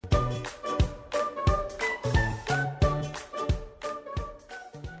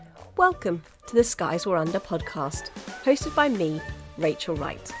Welcome to the Skies Were Under podcast, hosted by me, Rachel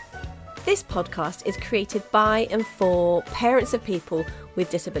Wright. This podcast is created by and for parents of people with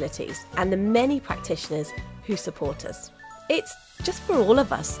disabilities and the many practitioners who support us. It's just for all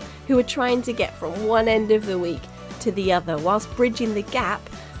of us who are trying to get from one end of the week to the other whilst bridging the gap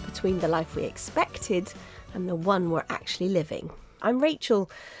between the life we expected and the one we're actually living. I'm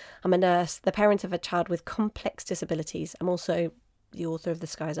Rachel. I'm a nurse, the parent of a child with complex disabilities. I'm also the author of The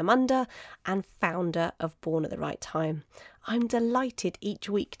Skies I'm Under and founder of Born at the Right Time. I'm delighted each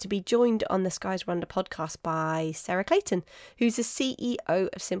week to be joined on the Skies Were Under podcast by Sarah Clayton, who's the CEO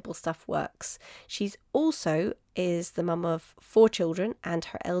of Simple Stuff Works. She's also is the mum of 4 children, and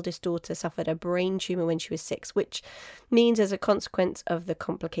her eldest daughter suffered a brain tumour when she was 6, which means as a consequence of the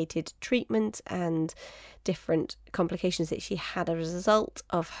complicated treatment and different complications that she had as a result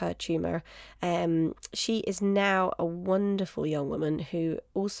of her tumour, she is now a wonderful young woman who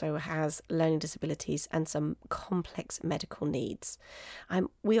also has learning disabilities and some complex medical needs.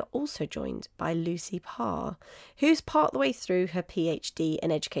 We are also joined by Lucy Parr, who's part the way through her PhD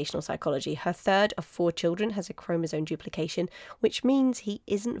in educational psychology. Her third of 4 children has a chromosome duplication, which means he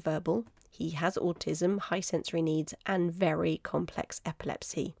isn't verbal, he has autism, high sensory needs, and very complex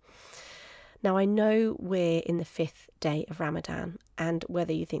epilepsy. Now, I know we're in the 5th day of Ramadan, and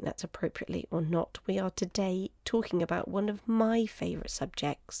whether you think that's appropriately or not, we are today talking about one of my favourite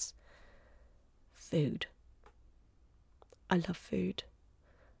subjects, food. I love food.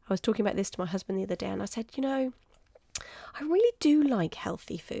 I was talking about this to my husband the other day, and I said, I really do like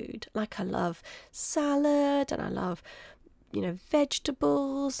healthy food. Like, I love salad, and I love,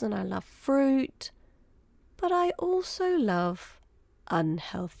 vegetables, and I love fruit, but I also love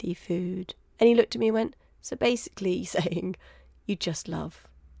unhealthy food. And he looked at me and went, so basically saying, you just love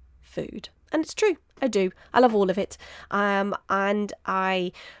food. And it's true, I do. I love all of it. And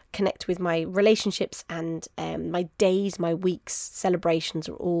I connect with my relationships, and my days, my weeks, celebrations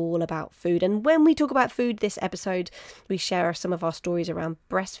are all about food. And when we talk about food this episode, we share some of our stories around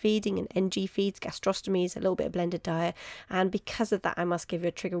breastfeeding and NG feeds, gastrostomies, a little bit of blended diet. And because of that, I must give you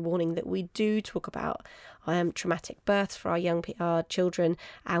a trigger warning that we do talk about traumatic births for our children,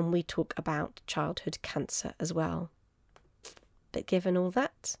 and we talk about childhood cancer as well. But given all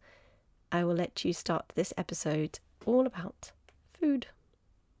that, I will let you start this episode all about food.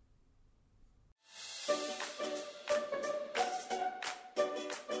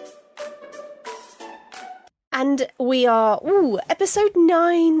 And we are, episode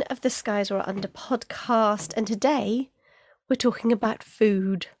 9 of the Skies Were Under podcast. And today we're talking about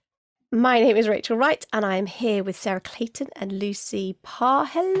food. My name is Rachel Wright, and I am here with Sarah Clayton and Lucy Parr.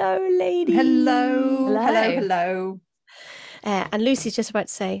 Hello, ladies. Hello. And Lucy's just about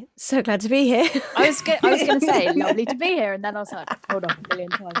to say, so glad to be here. I was going to say, lovely to be here. And then I was like, hold on, a million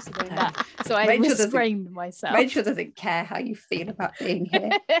times to do that. So I restrained myself. Rachel doesn't care how you feel about being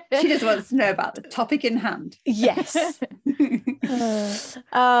here. She just wants to know about the topic in hand. Yes.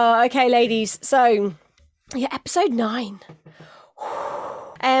 Okay, ladies. So, episode 9.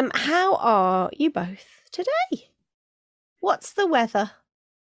 How are you both today? What's the weather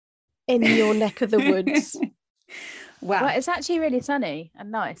in your neck of the woods? Well, it's actually really sunny and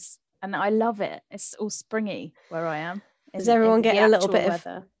nice, and I love it. It's all springy where I am. Is everyone getting a little bit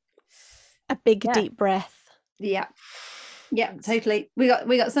weather. Of a big deep breath? Yeah, totally. We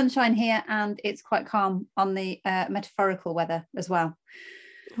got sunshine here, and it's quite calm on the metaphorical weather as well.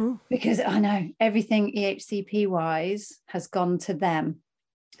 Ooh. Because I know everything EHCP wise has gone to them.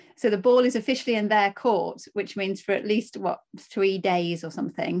 So the ball is officially in their court, which means for at least 3 days or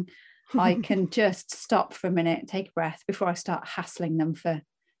something, I can just stop for a minute, take a breath before I start hassling them for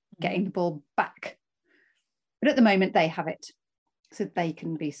getting the ball back. But at the moment, they have it, so they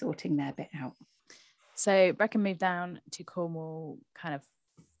can be sorting their bit out. So Brecon moved down to Cornwall kind of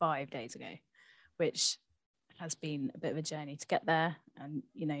 5 days ago, which has been a bit of a journey to get there. And,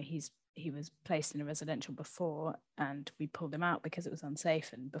 he was placed in a residential before, and we pulled him out because it was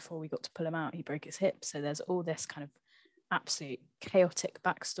unsafe. And before we got to pull him out, he broke his hip. So there's all this kind of absolute chaotic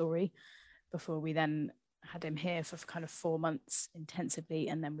backstory before we then had him here for kind of 4 months intensively,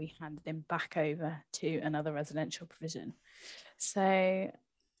 and then we handed him back over to another residential provision. So I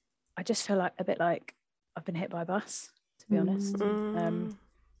just feel like a bit like I've been hit by a bus, to be honest.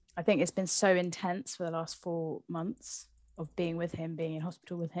 I think it's been so intense for the last 4 months of being with him, being in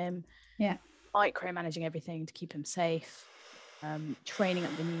hospital with him, micromanaging everything to keep him safe, training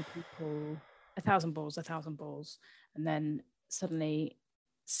up the new people, 1,000 balls, and then suddenly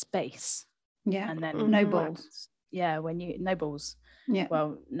space. Yeah. And then no balls. Yeah, no balls. Yeah.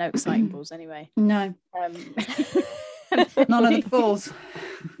 Well, no exciting balls anyway. No. None of the balls.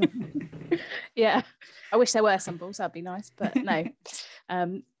 Yeah, I wish there were some balls, that'd be nice, but no.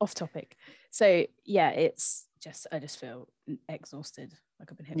 Off topic. So yeah, it's just, I just feel exhausted,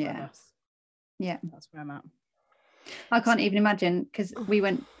 like I've been hit by a bus. Yeah, that's where I'm at. I can't even imagine, because we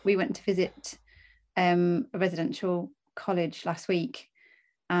went to visit a residential college last week,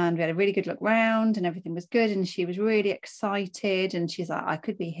 and we had a really good look round and everything was good, and she was really excited, and she's like, I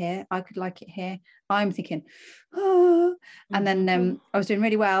could be here, I could like it here. I'm thinking, oh. And then I was doing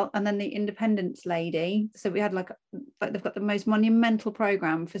really well, and then the independence lady, so we had like they've got the most monumental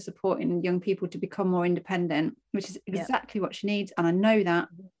program for supporting young people to become more independent, which is exactly what she needs, and I know that.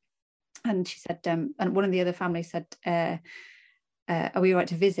 And she said, and one of the other families said, are we right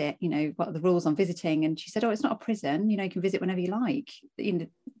to visit? You know, what are the rules on visiting? And she said, oh, it's not a prison. You know, you can visit whenever you like. You know,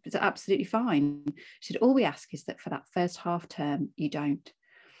 it's absolutely fine. She said, all we ask is that for that first half term, you don't.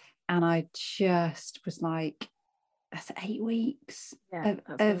 And I just was like, that's 8 weeks. Yeah,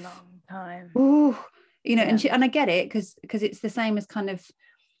 that's a long time. Oh, you know, and I get it, because it's the same as kind of,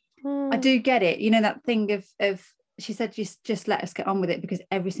 I do get it. You know, that thing of she said, just let us get on with it, because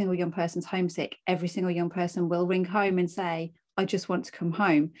every single young person's homesick. Every single young person will ring home and say, I just want to come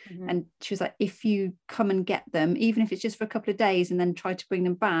home. And she was like, if you come and get them, even if it's just for a couple of days, and then try to bring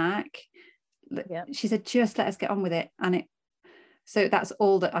them back, she said, just let us get on with it. And so that's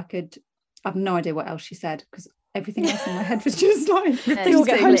all that I could. I have no idea what else she said, because everything else in my head was just like, they all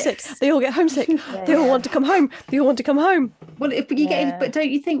get homesick. They all get homesick. They all want to come home. They all want to come home. Well, if you get in, but don't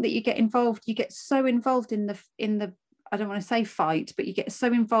you think that you get involved? You get so involved in the I don't want to say fight, but you get so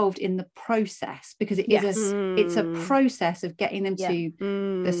involved in the process, because it is it's a process of getting them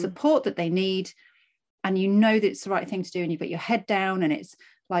to the support that they need, and you know that it's the right thing to do, and you've got your head down, and it's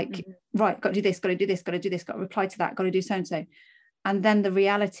like, right, got to do this, got to do this, got to do this, got to reply to that, got to do so and so. And then the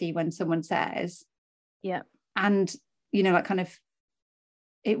reality when someone says, and you know, like kind of,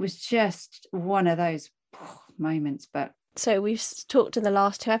 it was just one of those moments. But so we've talked in the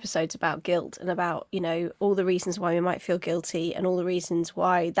last 2 episodes about guilt, and about, you know, all the reasons why we might feel guilty, and all the reasons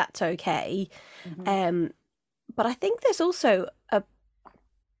why that's okay. But I think there's also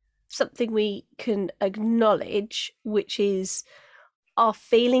something we can acknowledge, which is our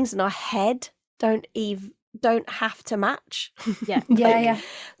feelings and our head don't have to match.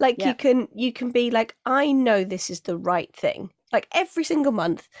 Like you can be like, I know this is the right thing. Like every single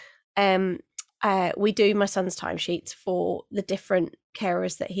month, we do my son's timesheets for the different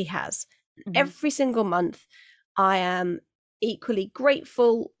carers that he has. Every single month, I am equally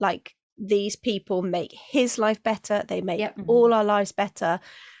grateful. Like, these people make his life better. They make all our lives better.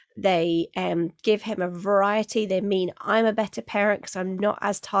 They give him a variety. They mean I'm a better parent because I'm not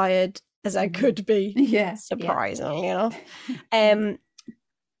as tired as I could be. Surprisingly enough.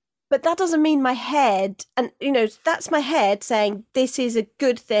 But that doesn't mean my head, and you know, that's my head saying this is a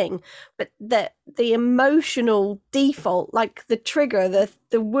good thing, but the emotional default, like the trigger,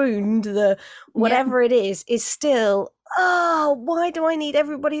 the wound, the whatever it is still, oh, why do I need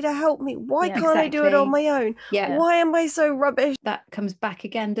everybody to help me? Why can't I do it on my own? Why am I so rubbish? That comes back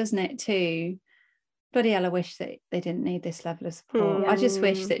again, doesn't it, to bloody hell, I wish that they didn't need this level of support. I just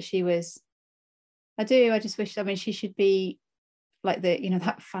wish that she was, I just wish, I mean, she should be like the, you know,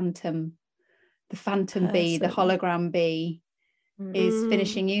 that phantom bee, the hologram bee is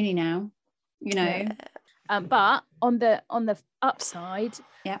finishing uni now, you know. But on the upside,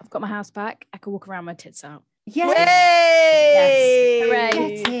 I've got my house back. I can walk around my tits out. Yes.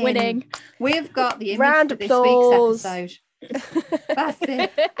 Hooray. Winning. We've got the image round for this applause. week's episode. That's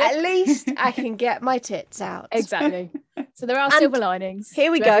it. At least I can get my tits out. Exactly. So there are silver linings.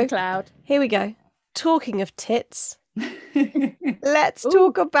 Here we go. Cloud. Here we go. Talking of tits, let's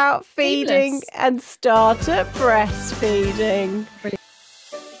talk about feeding and start at breastfeeding. Brilliant.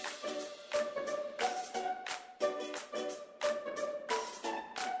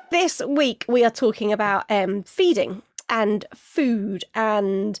 This week we are talking about feeding and food,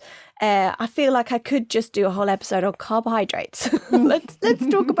 and I feel like I could just do a whole episode on carbohydrates. Let's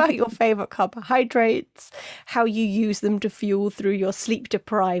talk about your favourite carbohydrates, how you use them to fuel through your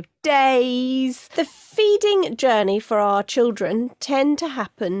sleep-deprived days. The feeding journey for our children tend to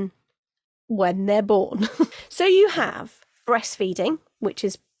happen when they're born. So you have breastfeeding, which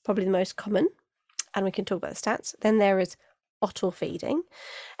is probably the most common, and we can talk about the stats. Then there is bottle feeding,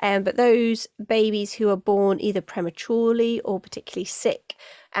 but those babies who are born either prematurely or particularly sick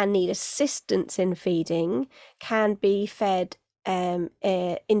and need assistance in feeding can be fed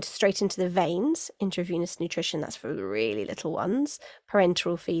straight into the veins, intravenous nutrition. That's for the really little ones.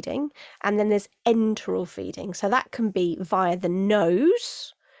 Parenteral feeding, and then there's enteral feeding, so that can be via the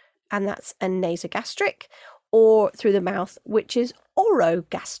nose, and that's a nasogastric, or through the mouth, which is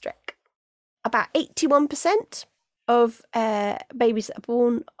orogastric. About 81% of babies that are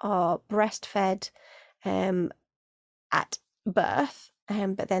born are breastfed at birth,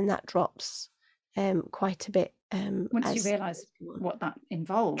 but then that drops quite a bit. Once you realise what that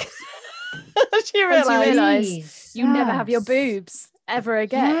involves. Once you realise you never have your boobs ever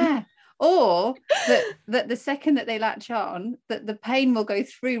again. Yeah. Or that the second that they latch on, that the pain will go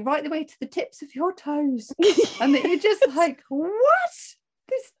through right the way to the tips of your toes. And that you're just like, what?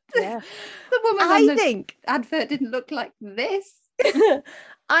 The woman on the advert didn't look like this.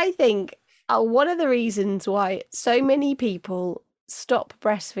 I think one of the reasons why so many people stop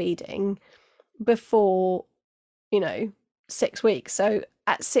breastfeeding before, 6 weeks. So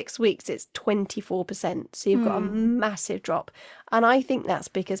at 6 weeks, it's 24%. So you've got a massive drop. And I think that's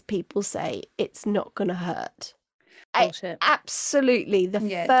because people say it's not going to hurt. Bullshit. Absolutely.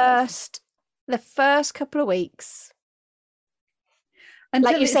 The first couple of weeks.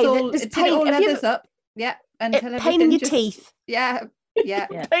 Until like you say, there's pain. It all levels up. Yeah. Until pain in your teeth. Yeah.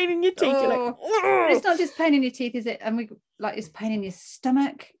 Yeah. Pain in your teeth. You're like, but it's not just pain in your teeth, is it? And it's pain in your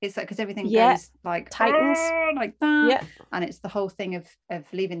stomach. It's like, because everything goes like tightens like that. Yeah. And it's the whole thing of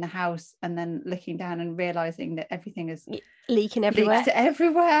leaving the house and then looking down and realizing that everything is leaking everywhere.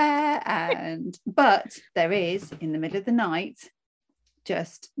 But there is, in the middle of the night,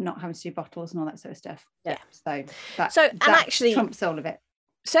 just not having to do bottles and all that sort of stuff. Yeah. So that actually trumps all of it.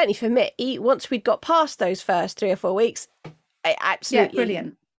 Certainly for me, once we'd got past those first 3 or 4 weeks, it absolutely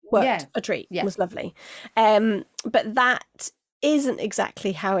brilliant. Worked a treat. It was lovely. But that isn't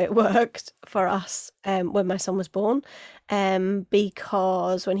exactly how it worked for us when my son was born,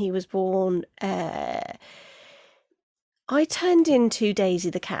 because when he was born, I turned into Daisy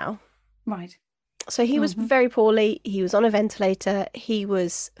the cow. Right. So he was very poorly. He was on a ventilator. He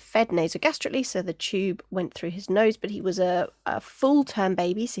was fed nasogastrically, so the tube went through his nose, but he was a full-term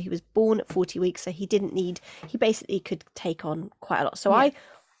baby, so he was born at 40 weeks, so he basically could take on quite a lot. So I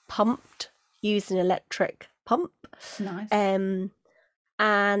used an electric pump. Nice.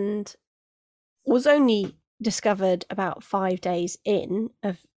 And was only discovered about 5 days in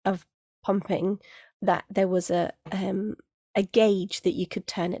of pumping that there was a gauge that you could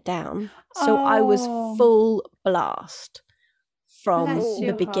turn it down. So I was full blast from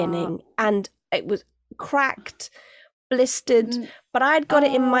the beginning, and it was cracked, blistered, but I'd got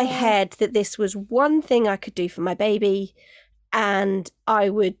it in my head that this was one thing I could do for my baby, and I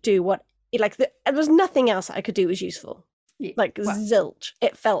would do there was nothing else I could do was useful. Zilch,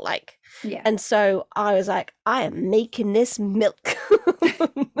 it felt like. Yeah. And so I was like, I am making this milk.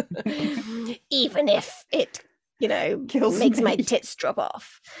 Even if it makes my tits drop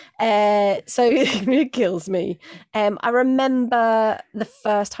off. So it kills me. I remember the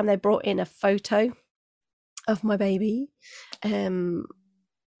first time they brought in a photo of my baby to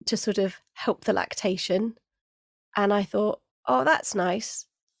sort of help the lactation. And I thought, oh, that's nice.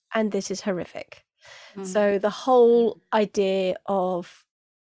 And this is horrific. So the whole idea of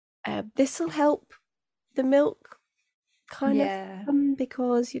this will help the milk kind of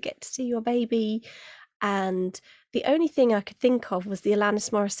because you get to see your baby. And the only thing I could think of was the Alanis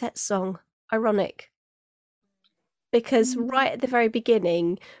Morissette song, Ironic. Because right at the very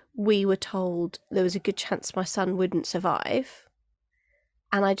beginning, we were told there was a good chance my son wouldn't survive.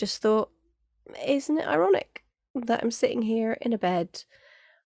 And I just thought, isn't it ironic that I'm sitting here in a bed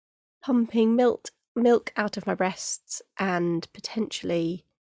pumping milk out of my breasts and potentially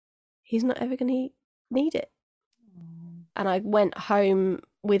he's not ever going to need it. And I went home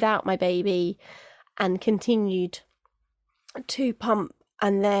without my baby and continued to pump,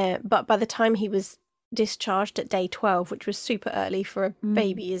 but by the time he was discharged at day 12, which was super early for a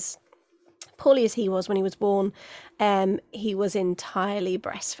baby as poorly as he was when he was born, he was entirely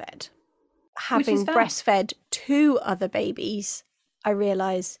breastfed. Having breastfed 2 other babies, I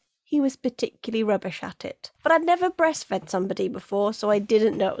realised he was particularly rubbish at it. But I'd never breastfed somebody before, so I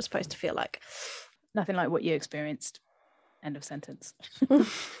didn't know what it was supposed to feel like. Nothing like what you experienced. End of sentence.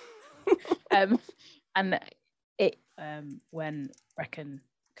 And it when Brecken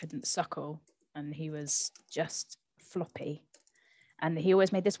couldn't suckle and he was just floppy, and he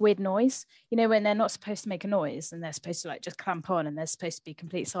always made this weird noise, when they're not supposed to make a noise and they're supposed to just clamp on and there's supposed to be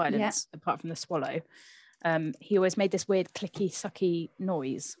complete silence apart from the swallow. He always made this weird clicky sucky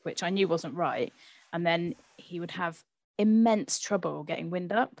noise, which I knew wasn't right, and then he would have immense trouble getting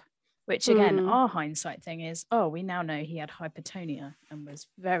wind up, which again, our hindsight thing is, we now know he had hypertonia and was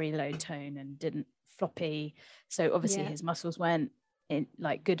very low tone and didn't floppy. So obviously his muscles weren't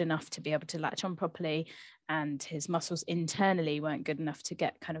like good enough to be able to latch on properly, and his muscles internally weren't good enough to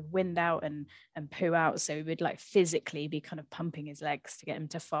get kind of wind out and poo out. So we would like physically be kind of pumping his legs to get him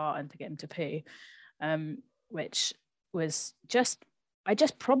to fart and to get him to poo, which was I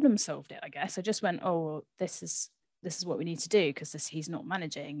just problem solved it, I guess. I just went, oh, well, this is what we need to do, because he's not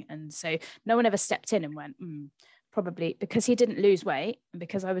managing. And so no one ever stepped in and went, probably because he didn't lose weight, and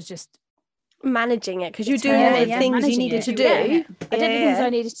because I was just managing it, because you're doing all the things you needed to do. I did the things I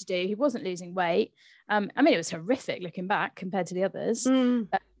needed to do. He wasn't losing weight. I mean, it was horrific looking back compared to the others,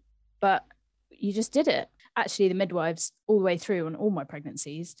 but you just did it. Actually, the midwives all the way through on all my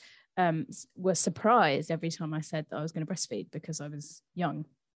pregnancies were surprised every time I said that I was going to breastfeed, because I was young.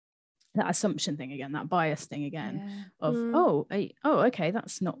 That assumption thing again, that bias thing again, of okay,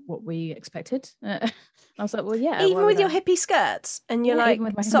 that's not what we expected. I was like, well, yeah. Even with your hippie skirts and your like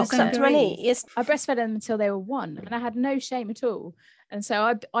socks up to my knee. Yes. I breastfed them until they were 1, and I had no shame at all. And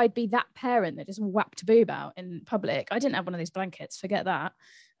so I'd be that parent that just whapped a boob out in public. I didn't have one of these blankets. Forget that.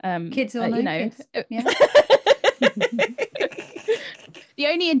 Kids or no kids. Yeah. The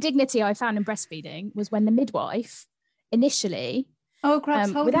only indignity I found in breastfeeding was when the midwife initially,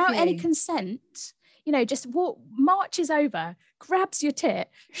 grabs hold without of you. any consent, just marches over, grabs your tit,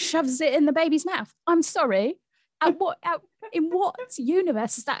 shoves it in the baby's mouth. I'm sorry. In what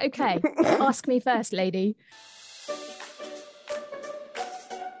universe is that okay? Ask me first, lady.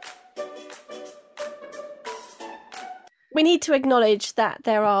 We need to acknowledge that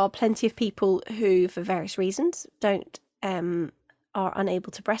there are plenty of people who, for various reasons, are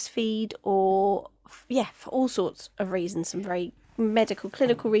unable to breastfeed, or for all sorts of reasons, some very medical,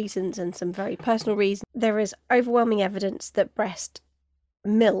 clinical reasons and some very personal reasons. There is overwhelming evidence that breast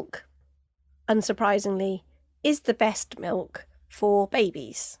milk, unsurprisingly, is the best milk for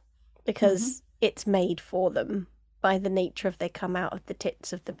babies, because it's made for them by the nature of they come out of the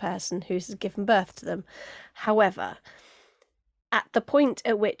tits of the person who's given birth to them. However, at the point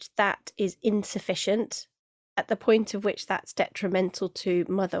at which that is insufficient, at the point of which that's detrimental to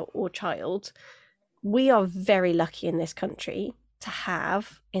mother or child, we are very lucky in this country to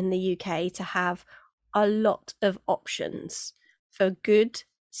have, in the UK, to have a lot of options for good,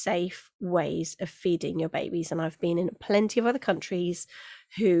 safe ways of feeding your babies. And I've been in plenty of other countries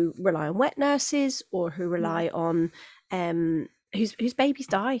who rely on wet nurses, or who rely on whose babies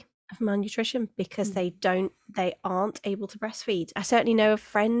die of malnutrition because they aren't able to breastfeed. I certainly know of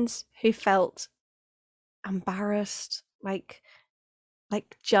friends who felt embarrassed, like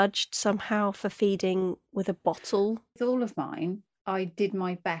judged somehow for feeding with a bottle. With all of mine, I did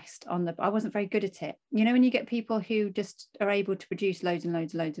my best I wasn't very good at it. When you get people who just are able to produce loads and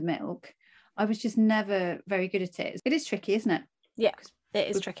loads and loads of milk, I was just never very good at it. It is tricky, isn't it? Yeah,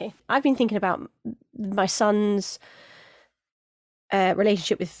 it is tricky. I've been thinking about my son's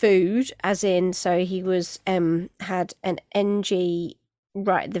relationship with food, as in, so he was had an NG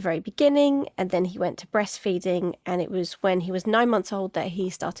right at the very beginning, and then he went to breastfeeding, and it was when he was 9 months old that he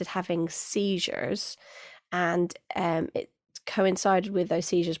started having seizures, and it coincided with those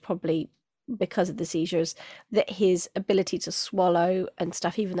seizures, probably because of the seizures, that his ability to swallow and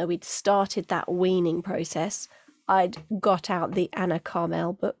stuff, even though we'd started that weaning process, I'd got out the Anna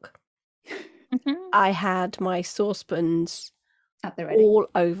Carmel book. I had my saucepans at the ready, all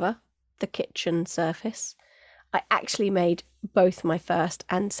over the kitchen surface. I actually made both my first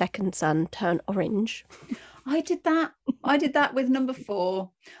and second son turn orange. I did that with number 4.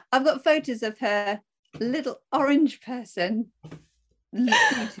 I've got photos of her, little orange person.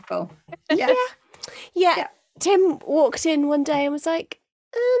 Beautiful. Yeah. Tim walked in one day and was like,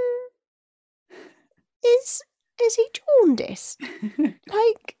 is he jaundiced?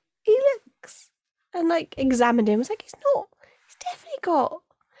 Like, he looks, and like examined him. I was like, he's not. He's definitely got.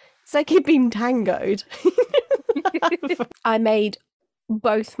 It's like he'd been tangoed. I made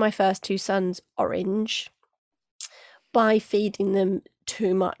both my first 2 sons orange by feeding them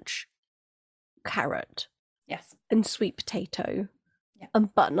too much carrot, and sweet potato,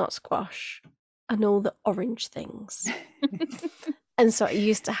 and butternut squash, and all the orange things. And so I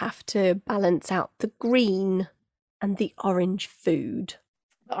used to have to balance out the green and the orange food.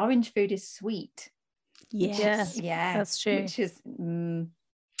 The orange food is sweet. Yes. Yeah, that's true. Which is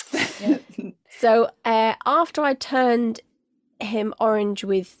So after I turned him orange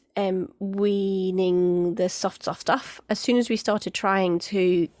with weaning the soft stuff, as soon as we started trying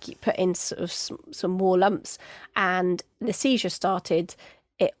to put in sort of some more lumps and the seizure started,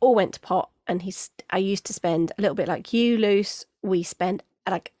 it all went to pot. And I used to spend a little bit like you, Luce. We spent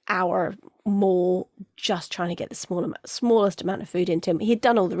like hour more just trying to get the smallest amount of food into him. He'd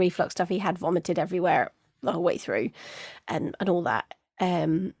done all the reflux stuff. He had vomited everywhere the whole way through, and all that.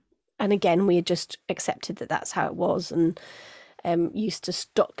 And again, we had just accepted that that's how it was, and used to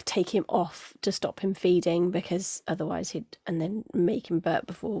take him off to stop him feeding, because otherwise and then make him burp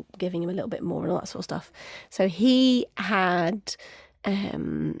before giving him a little bit more and all that sort of stuff. So he had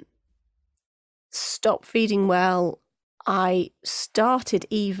stopped feeding well. I started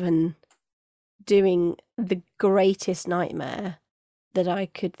even doing the greatest nightmare that I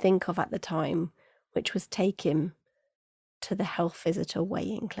could think of at the time, which was take him to the health visitor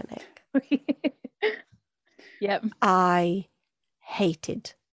weighing clinic. Yep. I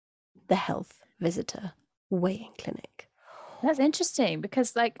hated the health visitor weighing clinic. That's interesting,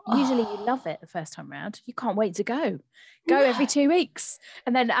 because like usually you love it the first time round. You can't wait to go every 2 weeks.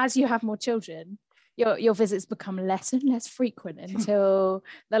 And then as you have more children, your visits become less and less frequent until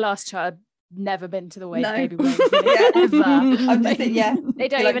the last child never been to the baby weighing clinic ever. I'm just thinking, they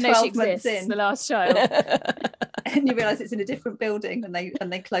don't even know she exists, the last child. And you realise it's in a different building, and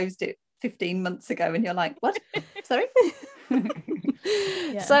they closed it 15 months ago, and you're like, what? Sorry?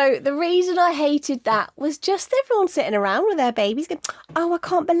 Yeah. So the reason I hated that was just everyone sitting around with their babies going, oh, I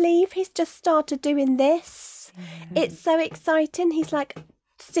can't believe he's just started doing this. It's so exciting. He's like,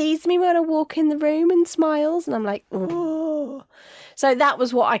 sees me when I walk in the room and smiles, and I'm like, oh. So that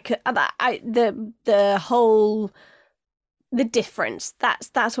was what I could, the difference.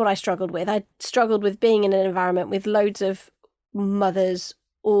 That's what I struggled with. I struggled with being in an environment with loads of mothers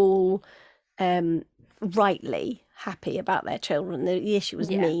all rightly happy about their children. The issue was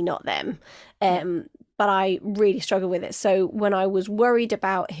me, not them. But I really struggled with it. So when I was worried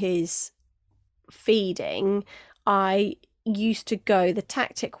about his feeding, I used to go, the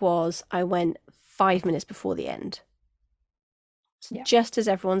tactic was I went 5 minutes before the end. Just as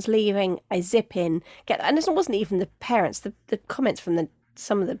everyone's leaving, I zip in, and it wasn't even the parents. The comments from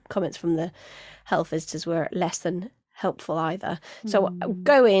some of the comments from the health visitors were less than helpful either. So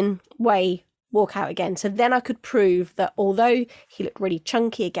go in, weigh, walk out again. So then I could prove that although he looked really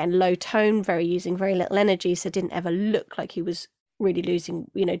chunky, again, low tone, using very little energy, so didn't ever look like he was really losing,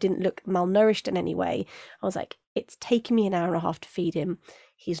 didn't look malnourished in any way. I was like, it's taken me an hour and a half to feed him.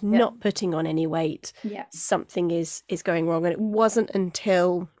 He's not putting on any weight. Something is going wrong. And it wasn't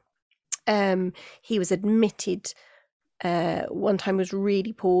until he was admitted one time, was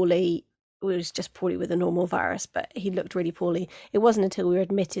really poorly. It was just poorly with a normal virus, but he looked really poorly. It wasn't until we were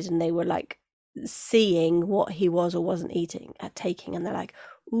admitted and they were like seeing what he was or wasn't taking, and they're like,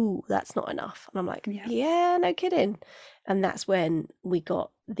 ooh, that's not enough. And I'm like, yeah, no kidding. And that's when we got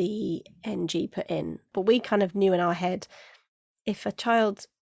the NG put in. But we kind of knew in our head, if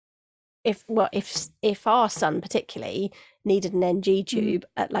our son particularly needed an NG tube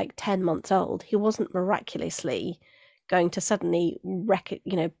at like 10 months old, he wasn't miraculously going to suddenly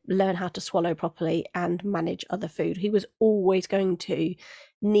learn how to swallow properly and manage other food. He was always going to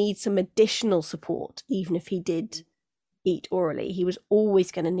need some additional support, even if he did eat orally. He was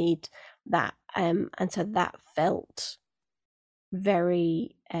always going to need that, and so that felt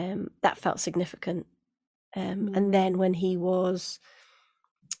very significant. And then when he was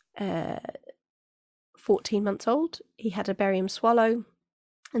 14 months old, he had a barium swallow,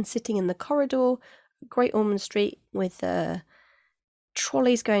 and sitting in the corridor, Great Ormond Street, with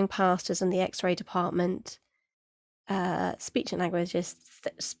trolleys going past us in the X-ray department, speech and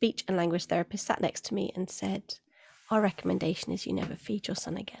language therapist sat next to me and said, our recommendation is you never feed your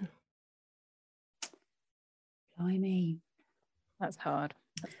son again. Blimey. That's hard.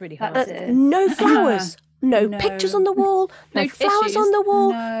 That's really hard. No flowers. No pictures on the wall. No flowers tissues. on the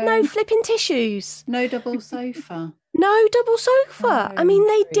wall. No flipping tissues. No double sofa. No double sofa. No. I mean,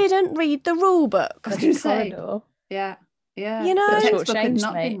 they didn't read the rule book. I was going to say. Yeah. The textbook had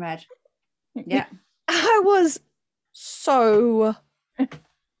not been read. Yeah. I was so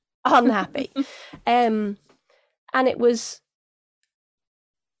unhappy. And it was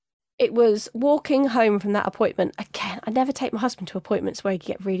walking home from that appointment. Again, I never take my husband to appointments where you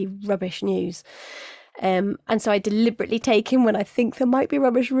get really rubbish news. And so I deliberately take him when I think there might be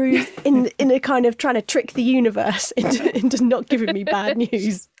rubbish news in a kind of trying to trick the universe into not giving me bad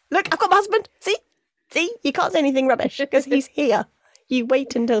news. Look, I've got my husband. See, you can't say anything rubbish because he's here. You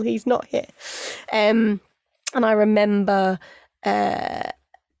wait until he's not here. And I remember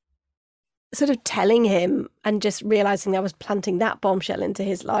sort of telling him and just realising I was planting that bombshell into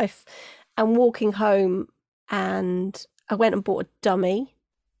his life, and walking home, and I went and bought a dummy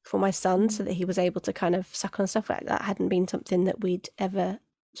for my son so that he was able to kind of suck on stuff like that. Hadn't been something that we'd ever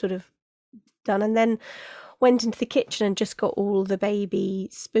sort of done. And then went into the kitchen and just got all the baby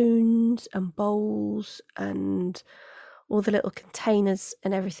spoons and bowls and all the little containers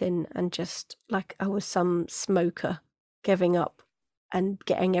and everything, and just like I was some smoker giving up and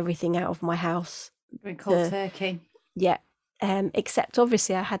getting everything out of my house. Very cold turkey. Yeah. Except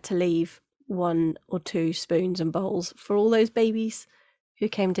obviously I had to leave 1 or 2 spoons and bowls for all those babies who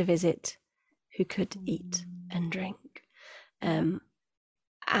came to visit, who could eat and drink. And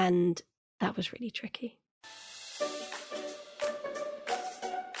that was really tricky.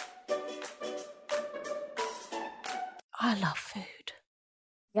 I love food.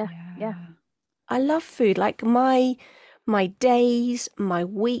 Yeah. I love food. Like my days, my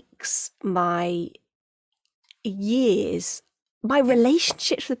weeks, my years, my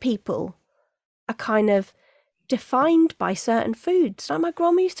relationships with people are kind of defined by certain foods. Like my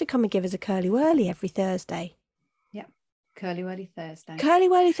grandma used to come and give us a curly whirly every Thursday. Yeah, curly whirly Thursday. Curly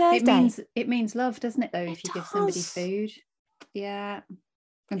whirly Thursday. It means love, doesn't it? Though, if you give somebody does. food, yeah.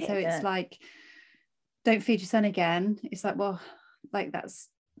 And so Yeah. it's like, don't feed your son again. It's like, well, like that's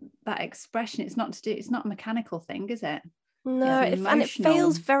that expression. It's not a mechanical thing, is it? No, It's and it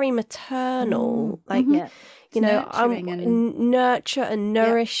feels very maternal. Like, Yeah. you know, nurturing nurture and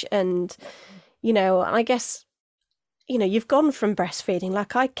nourish, and you know, I guess, you know, you've gone from breastfeeding.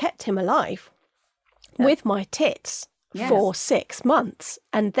 Like I kept him alive with my tits for 6 months,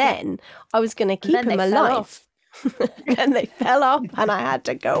 and then I was going to keep him alive. And they fell off, and I had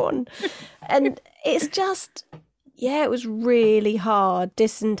to go on. And it's just, it was really hard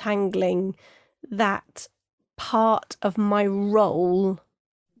disentangling that part of my role.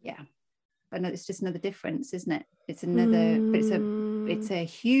 Yeah, but no, it's just another difference, isn't it? It's another, but it's a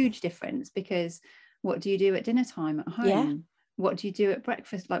huge difference, because what do you do at dinner time at home? Yeah. What do you do at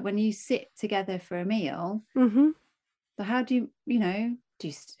breakfast? Like when you sit together for a meal, so how do you know,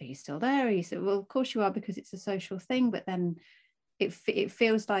 are you still there? Are you still, well, of course you are, because it's a social thing, but then it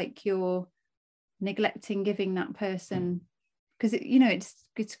feels like you're neglecting giving that person, because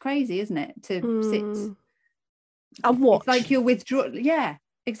it's crazy, isn't it, to sit and watch. It's like you're withdrawing. Yeah,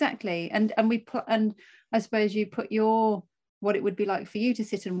 exactly. And I suppose you put what it would be like for you to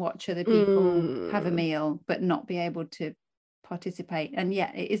sit and watch other people have a meal but not be able to participate. And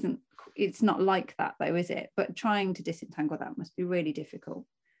yet it's not like that though, is it? But trying to disentangle that must be really difficult.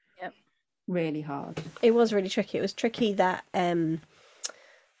 Yep. Really hard. It was really tricky. It was tricky that and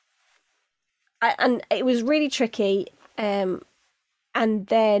it was really tricky, and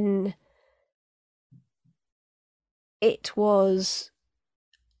then it was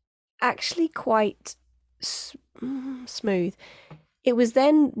actually quite smooth. It was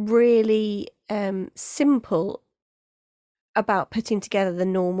then really simple about putting together the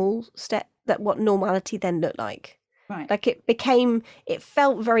normal step, that what normality then looked like. Right. Like it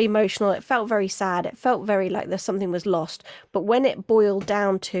felt very emotional. It felt very sad. It felt very like something was lost. But when it boiled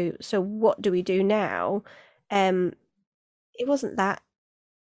down to, so what do we do now? It wasn't that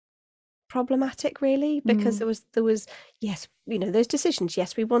problematic really, because there was yes, you know, those decisions.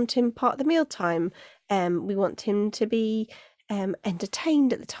 Yes, we want him part of the mealtime. We want him to be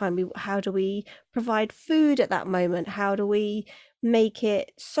entertained at the time. How do we provide food at that moment? How do we make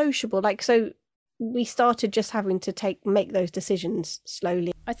it sociable? Like, so we started just having to make those decisions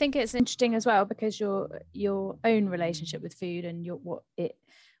slowly. I think it's interesting as well, because your own relationship with food and what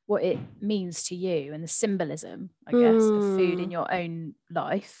it means to you, and the symbolism, I guess, of food in your own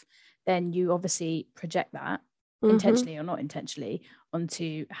life, then you obviously project that intentionally or not intentionally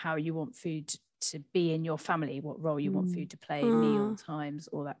onto how you want food to be in your family, what role you want food to play, meal times,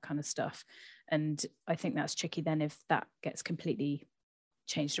 all that kind of stuff. And I think that's tricky then if that gets completely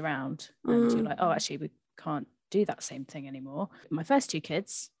changed around and you're like, oh, actually we can't do that same thing anymore. My first 2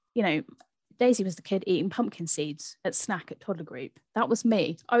 kids, you know, Daisy was the kid eating pumpkin seeds at snack at toddler group. That was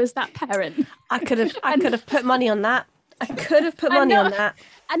me. I was that parent. I could have put money on that. I could have put money on that.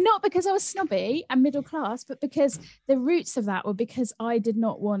 And not because I was snobby and middle class, but because the roots of that were because I did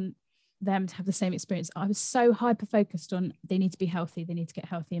not want them to have the same experience. I was so hyper focused on they need to be healthy, they need to get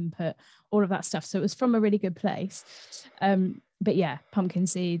healthy input, all of that stuff. So it was from a really good place. But yeah, pumpkin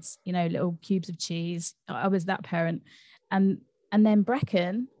seeds, you know, little cubes of cheese. I was that parent. And then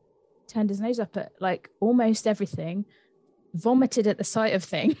Brecken turned his nose up at like almost everything, vomited at the sight of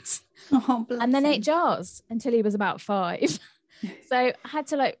things, and then ate jars until he was about 5. So I had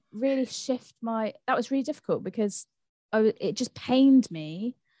to like really shift that was really difficult, because it just pained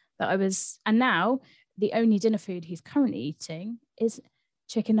me that I was, and now the only dinner food he's currently eating is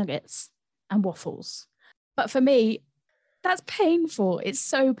chicken nuggets and waffles. But for me, that's painful. It's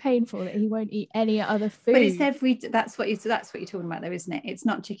so painful that he won't eat any other food. But it's that's what you're talking about though, isn't it? It's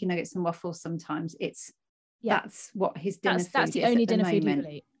not chicken nuggets and waffles sometimes. It's that's what his dinner food is. That's the only dinner food he will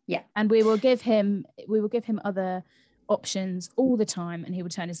eat. Yeah. And we will give him other options all the time, and he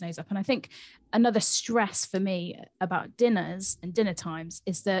would turn his nose up. And I think another stress for me about dinners and dinner times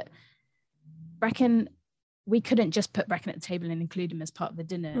is that we couldn't just put Brecken at the table and include him as part of the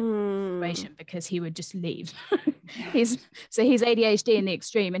dinner situation, because he would just leave. He's ADHD in the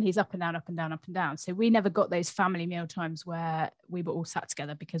extreme, and he's up and down, up and down, up and down. So we never got those family meal times where we were all sat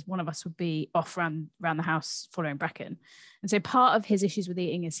together, because one of us would be off around the house following Brecken. And so part of his issues with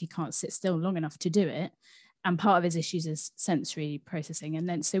eating is he can't sit still long enough to do it. And part of his issues is sensory processing. And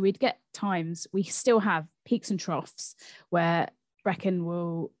then so we'd get times, we still have peaks and troughs where Brecken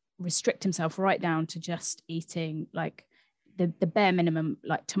will restrict himself right down to just eating like the bare minimum,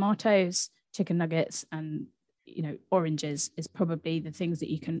 like tomatoes, chicken nuggets, and oranges is probably the things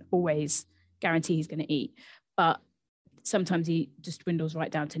that you can always guarantee he's going to eat. But sometimes he just dwindles right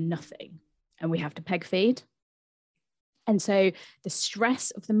down to nothing, and we have to peg feed. And so the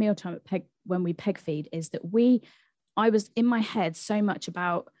stress of the mealtime when we peg feed is that I was in my head so much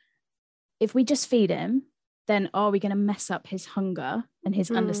about, if we just feed him, then are we going to mess up his hunger and his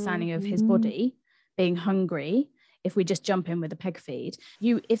understanding of his body being hungry if we just jump in with a peg feed?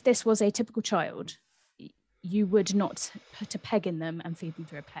 If this was a typical child, you would not put a peg in them and feed them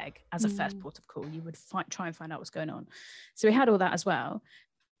through a peg as a first port of call. You would try and find out what's going on. So we had all that as well.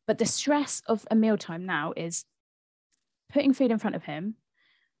 But the stress of a mealtime now is putting food in front of him,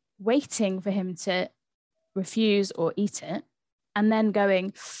 waiting for him to refuse or eat it, and then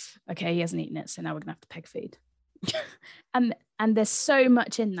going, okay, he hasn't eaten it, so now we're gonna have to peg feed. and there's so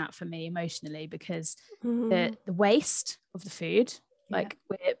much in that for me emotionally, because the waste of the food, like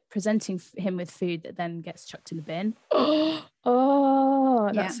we're presenting him with food that then gets chucked in the bin.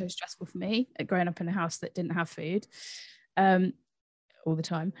 That's so stressful for me, growing up in a house that didn't have food all the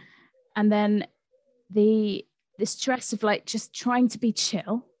time. And then the stress of like just trying to be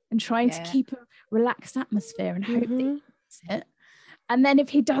chill and trying to keep a relaxed atmosphere and hope that he eats it. And then if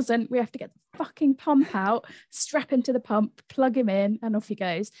he doesn't, we have to get the fucking pump out, strap him to the pump, plug him in, and off he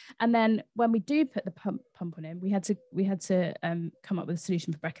goes. And then when we do put the pump on him, we had to come up with a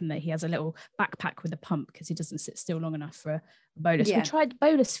solution for Brecken that he has a little backpack with a pump, because he doesn't sit still long enough for a bolus. We tried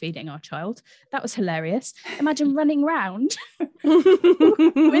bolus feeding our child. That was hilarious. Imagine running round with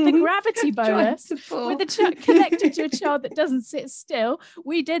a gravity bolus connected to a child that doesn't sit still.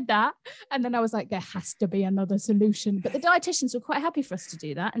 We did that. And then I was like, there has to be another solution. But the dietitians were quite happy for us to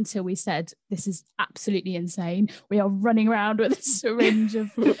do that until we said, this is absolutely insane. We are running around with a syringe of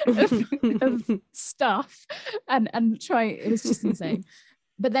stuff and trying. It was just insane.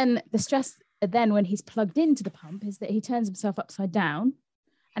 But then the stress then when he's plugged into the pump is that he turns himself upside down.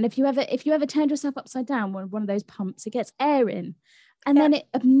 And if you ever turned yourself upside down with one of those pumps, it gets air in. And then it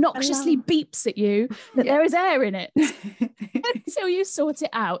obnoxiously beeps at you that there is air in it until you sort it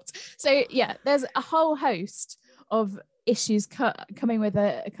out. So there's a whole host of issues coming with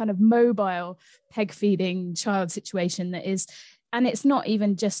a kind of mobile peg feeding child situation that is, and it's not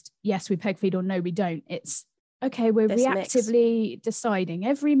even just yes we peg feed or no we don't. It's okay, we're reactively deciding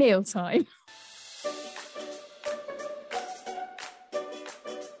every mealtime.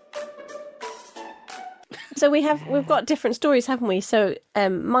 So we've got different stories, haven't we? So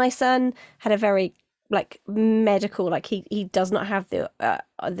my son had a very medical, he does not have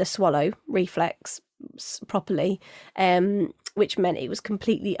the swallow reflex properly, which meant it was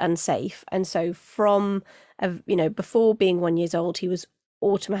completely unsafe. And so from before being 1 year old, he was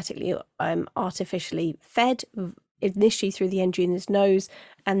automatically artificially fed, initially through the entry in his nose,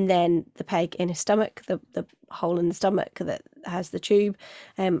 and then the peg in his stomach, the hole in the stomach that has the tube,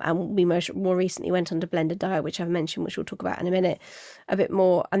 and we more recently went under blended diet, which I've mentioned, which we'll talk about in a minute a bit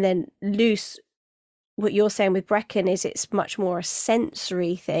more. And then loose, what you're saying with Brecken is it's much more a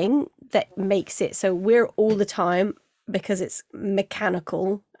sensory thing that makes it so we're all the time, because it's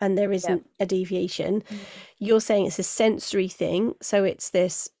mechanical and there isn't a deviation. You're saying it's a sensory thing, so it's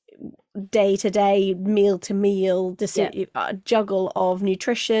this day-to-day, meal-to-meal juggle of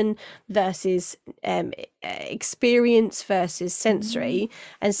nutrition versus experience versus sensory.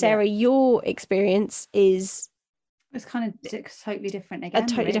 And Sarah, your experience is it's kind of totally different again.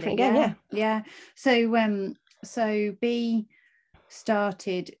 Different again, yeah. So B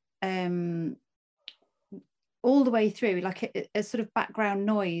started all the way through, like a sort of background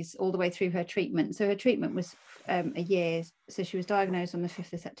noise all the way through her treatment. So her treatment was a year. So she was diagnosed on the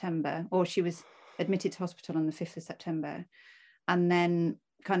 5th of September, or she was admitted to hospital on the 5th of September. And then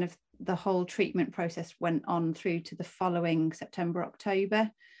kind of the whole treatment process went on through to the following September,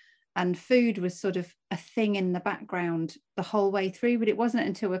 October. And food was sort of a thing in the background the whole way through. But it wasn't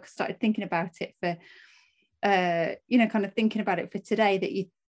until we started thinking about it for, kind of thinking about it for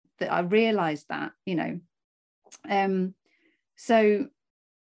today that I realised that, So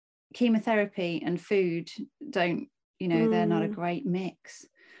chemotherapy and food don't, they're not a great mix.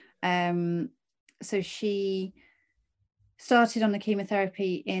 So she started on the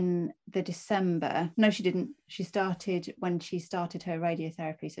chemotherapy in the December. No, she didn't. She started when she started her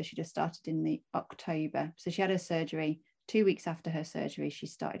radiotherapy. So she just started in the October. So she had her surgery. 2 weeks after her surgery, she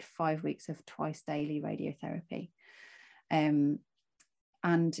started 5 weeks of twice daily radiotherapy. And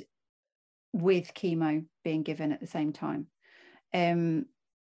with chemo being given at the same time. And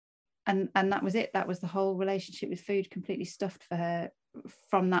that was it. That was the whole relationship with food, completely stuffed for her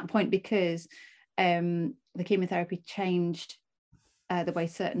from that point, because the chemotherapy changed the way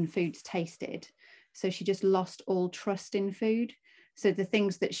certain foods tasted. So she just lost all trust in food. So the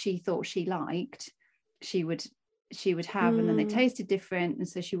things that she thought she liked, she would have, and then they tasted different, and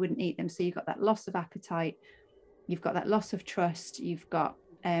so she wouldn't eat them. So you've got that loss of appetite, you've got that loss of trust, you've got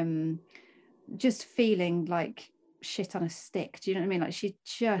just feeling like shit on a stick. Do you know what I mean? Like she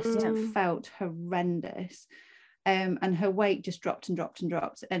just felt horrendous, and her weight just dropped and dropped and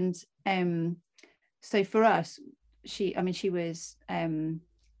dropped. And so for us, she was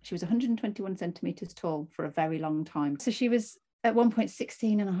 121 centimeters tall for a very long time. So she was at one point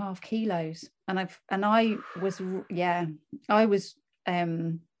 16.5 kilos, and I was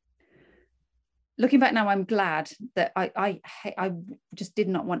looking back now, I'm glad that I just did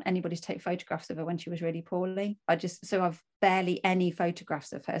not want anybody to take photographs of her when she was really poorly. So I've barely any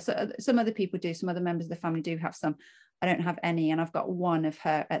photographs of her. So some other people do, some other members of the family do have some. I don't have any, and I've got one of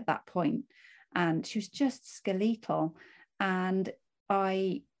her at that point, and she was just skeletal. And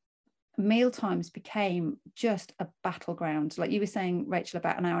meal times became just a battleground, like you were saying, Rachel,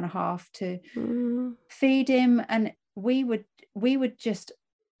 about an hour and a half to feed him, and we would just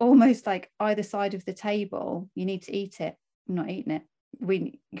almost like either side of the table, you need to eat it. I'm not eating it.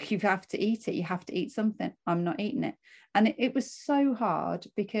 You have to eat it. You have to eat something. I'm not eating it. And it was so hard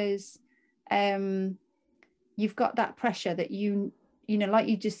because you've got that pressure that you know, like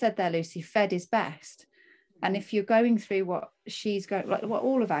you just said there, Lucy, fed is best. And if you're going through what she's going, like what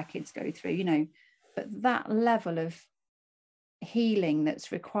all of our kids go through, you know, but that level of healing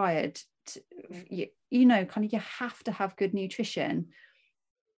that's required, you know, kind of, you have to have good nutrition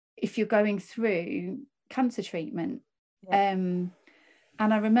if you're going through cancer treatment. Yeah. And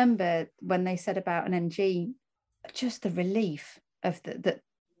I remember when they said about an NG, just the relief of that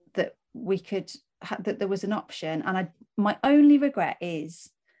we could, that there was an option. And my only regret is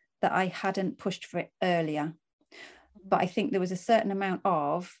that I hadn't pushed for it earlier. But I think there was a certain amount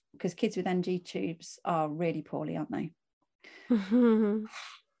of, because kids with NG tubes are really poorly, aren't they?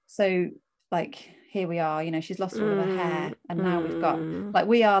 So like, here we are, you know, she's lost all of her hair, and now we've got, like,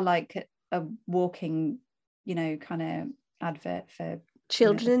 we are like a walking, you know, kind of advert for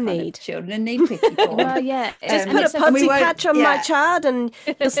children in need. Children in need pity porn. Well, yeah. Just put a putty patch on my child and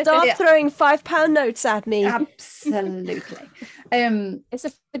he'll start throwing £5 notes at me. Absolutely. It's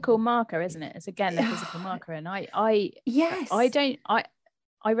a physical marker, isn't it? It's again a physical marker. And I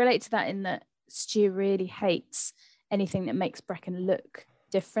relate to that in that Stu really hates anything that makes Brecken look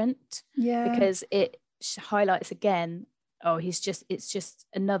different. Yeah. Because it highlights again, it's just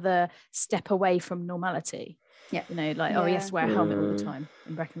another step away from normality. Yeah. You know, like, he has to wear a helmet all the time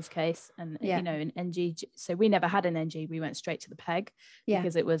in Brecken's case. And, you know, in NG, so we never had an NG. We went straight to the PEG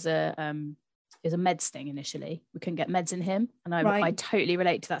because it was a med sting initially. We couldn't get meds in him. And I totally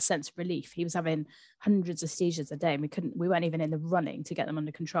relate to that sense of relief. He was having hundreds of seizures a day, and we weren't even in the running to get them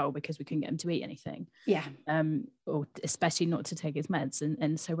under control because we couldn't get him to eat anything. Yeah. Or especially not to take his meds.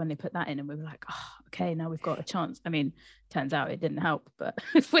 And so when they put that in, and we were like, okay, now we've got a chance. I mean, turns out it didn't help, but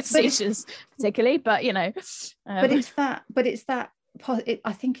with seizures particularly, but you know. I think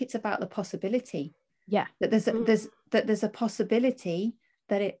it's about the possibility. Yeah. That there's a possibility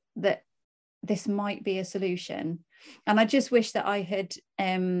that this might be a solution. And I just wish that I'd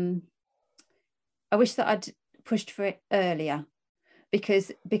pushed for it earlier,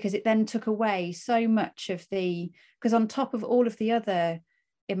 because it then took away so much of because on top of all of the other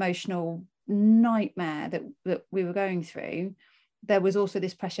emotional nightmare that we were going through, there was also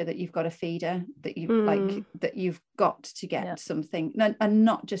this pressure that you've got to feed her, that you've got to get something, and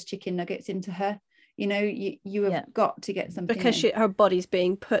not just chicken nuggets into her. You know, you have got to get something because her body's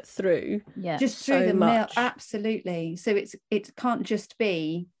being put through just through the milk. Absolutely. So it can't just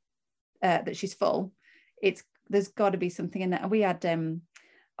be that she's full. There's got to be something in there. And we had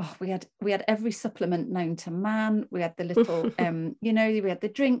every supplement known to man. We had the little you know, we had the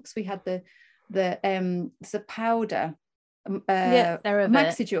drinks, we had the powder,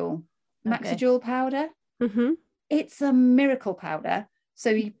 Maxijewel powder. Mm-hmm. It's a miracle powder.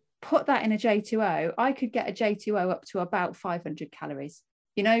 So put that in a J2O, I could get a J2O up to about 500 calories,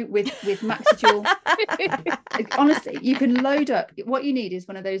 you know, with Maxijul. Honestly, you can load up. What you need is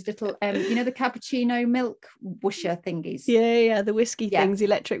one of those little, you know, the cappuccino milk whoosher thingies. Yeah, the whiskey things,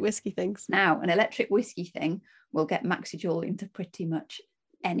 electric whiskey things. Now, an electric whiskey thing will get Maxijul into pretty much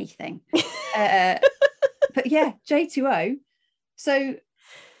anything. But yeah, J2O. So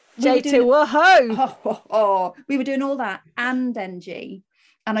J2O. we were doing all that and NG.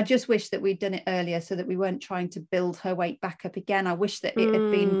 And I just wish that we'd done it earlier so that we weren't trying to build her weight back up again. I wish that it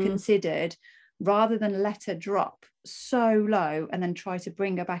had been considered, rather than let her drop so low and then try to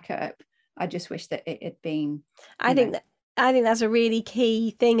bring her back up. I just wish that it had been. I think that's a really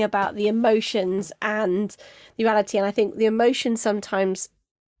key thing about the emotions and the reality. And I think the emotions sometimes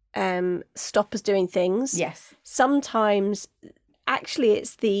stop us doing things. Yes. Sometimes, actually,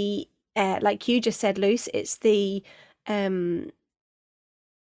 it's the like you just said, Luce. It's the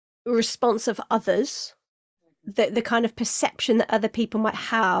response of others, the kind of perception that other people might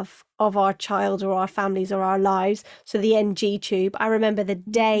have of our child or our families or our lives. So the NG tube, I remember the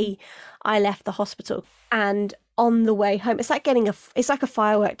day I left the hospital, and on the way home, it's like a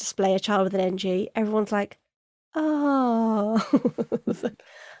firework display, a child with an NG. Everyone's like, oh.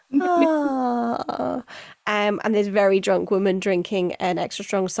 And this very drunk woman drinking an extra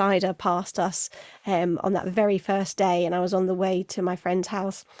strong cider passed us on that very first day, and I was on the way to my friend's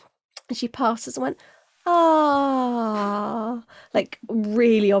house, and she passed us and went, like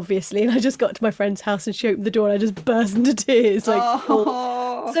really obviously, and I just got to my friend's house and she opened the door and I just burst into tears, like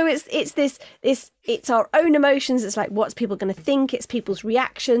So it's our own emotions. It's like, what's people going to think? It's people's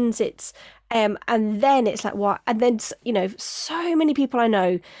reactions. It's and then it's like, what? And then, you know, so many people I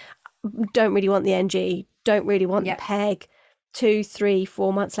know don't really want the NG, don't really want the PEG. 2, 3,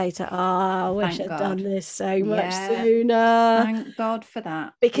 4 months later, I wish I'd done this so much sooner. Thank God for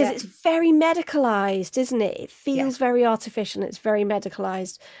that. Because it's very medicalized, isn't it? It feels very artificial. It's very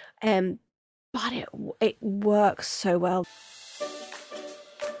medicalized, but it works so well.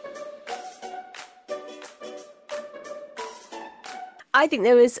 I think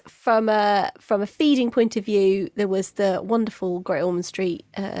there was, from a feeding point of view, there was the wonderful Great Ormond Street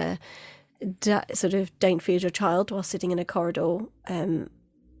sort of don't feed your child while sitting in a corridor,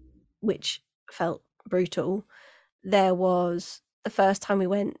 which felt brutal. There was the first time we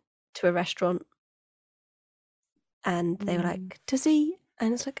went to a restaurant and they were like, does he?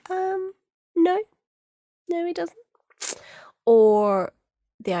 And it's like, no, he doesn't. Or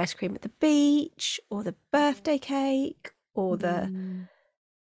the ice cream at the beach, or the birthday cake, or the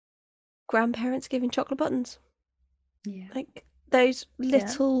grandparents giving chocolate buttons. Yeah. Like those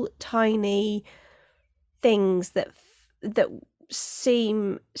little tiny things that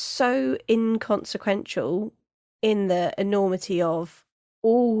seem so inconsequential in the enormity of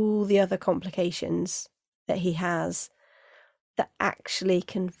all the other complications that he has, that actually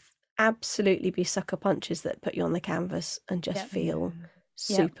can absolutely be sucker punches that put you on the canvas and just feel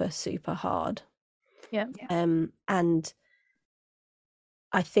super hard. And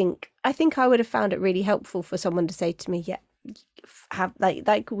I think I would have found it really helpful for someone to say to me, have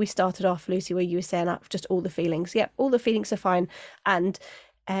like we started off, Lucy, where you were saying just all the feelings. All the feelings are fine, and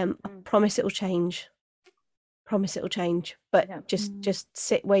I promise it'll change. But just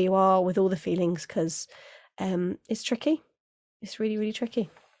sit where you are with all the feelings, because it's tricky. It's really, really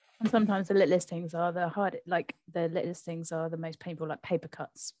tricky. And sometimes the littlest things are the hard. Like the littlest things are the most painful, like paper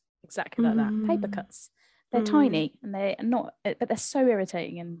cuts. Exactly like that. Paper cuts. They're tiny and they're not, but they're so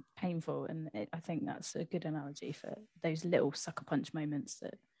irritating and painful. And I think that's a good analogy for those little sucker punch moments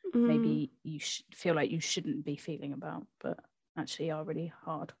that maybe you feel like you shouldn't be feeling about, but actually are really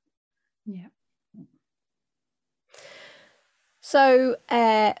hard. Yeah. So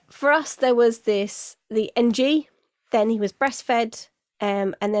for us, there was the NG, then he was breastfed,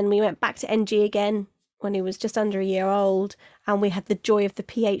 and then we went back to NG again when he was just under a year old, and we had the joy of the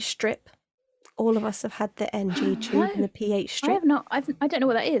pH strip. All of us have had the NG tube and the pH strip. I have not. I don't know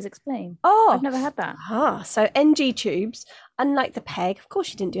what that is. Explain. I've never had that. So NG tubes, unlike the PEG, of course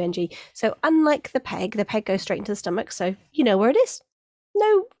you didn't do NG. So unlike the PEG goes straight into the stomach, so you know where it is.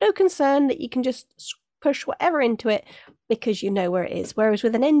 No concern that you can just push whatever into it because you know where it is. Whereas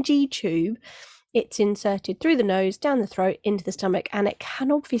with an NG tube, it's inserted through the nose, down the throat, into the stomach, and it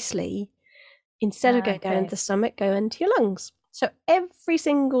can obviously, instead of going down into the stomach, go into your lungs. So every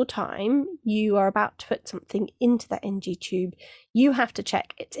single time you are about to put something into that NG tube, you have to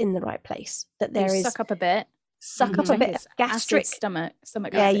check it's in the right place. That there is suck up a bit of gastric stomach.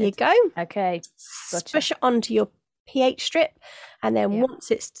 There you go. Okay, gotcha. Push it onto your pH strip, and then once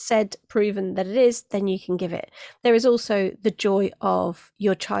it's proven that it is, then you can give it. There is also the joy of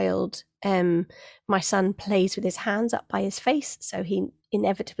your child. My son plays with his hands up by his face, so he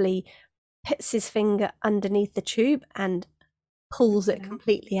inevitably puts his finger underneath the tube and pulls it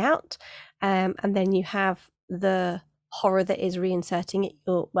completely out, and then you have the horror that is reinserting it.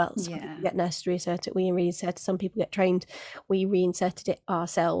 Some people get nurses to reinsert it, we reinsert it, some people get trained, we reinserted it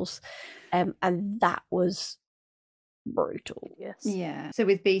ourselves, and that was brutal. So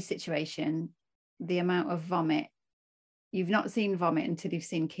with B's situation, the amount of vomit, you've not seen vomit until you've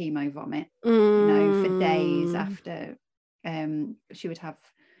seen chemo vomit. You know, for days after she would have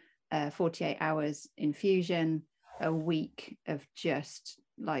 48 hours infusion, a week of just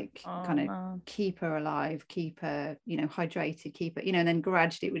like keep her alive, keep her, you know, hydrated, keep her, you know, and then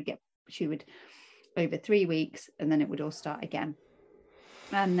gradually she would over 3 weeks, and then it would all start again.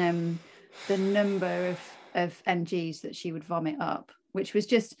 And the number of NGs that she would vomit up, which was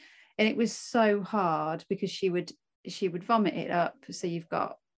just, and it was so hard because she would vomit it up, so you've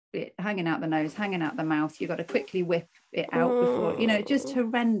got it hanging out the nose, hanging out the mouth, you've got to quickly whip it out before, you know, just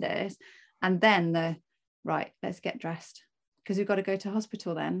horrendous. And then let's get dressed, because we've got to go to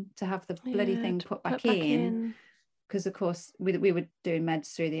hospital then to have the bloody thing put back in. Because of course we were doing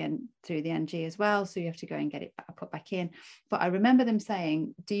meds through the NG as well, so you have to go and get it put back in. But I remember them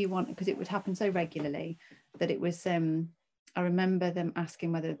saying, do you want, because it would happen so regularly that it was I remember them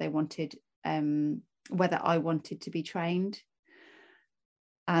asking whether they wanted whether I wanted to be trained.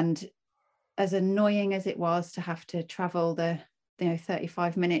 And as annoying as it was to have to travel the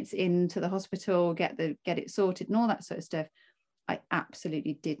 35 minutes into the hospital, get it sorted and all that sort of stuff, I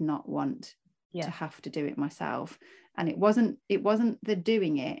absolutely did not want to have to do it myself. And it wasn't the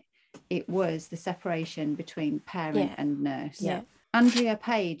doing it was the separation between parent and nurse. Andrea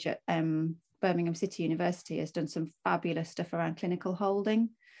Page at Birmingham City University has done some fabulous stuff around clinical holding,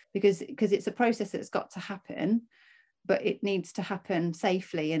 because it's a process that's got to happen, but it needs to happen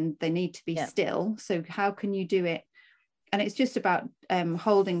safely, and they need to be still. So how can you do it? And it's just about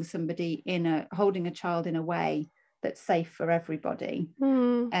holding holding a child in a way that's safe for everybody.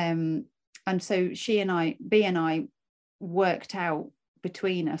 And so B and I worked out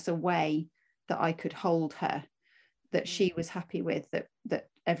between us a way that I could hold her, that she was happy with, that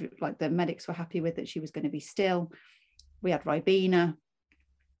the medics were happy with, that she was going to be still. We had Ribena,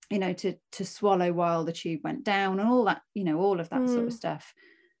 you know, to swallow while the tube went down, and all that, you know, all of that sort of stuff.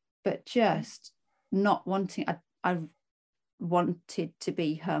 But just not wanting, I wanted to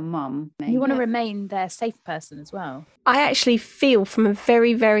be her mum. You want to remain their safe person as well. I actually feel from a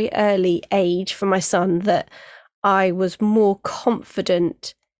very, very early age for my son that I was more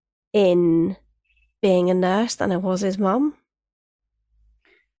confident in being a nurse than I was his mum.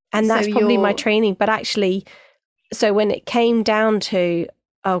 And that's probably my training. But actually, so when it came down to,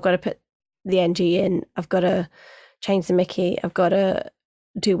 I've got to put the NG in, I've got to change the Mickey, I've got to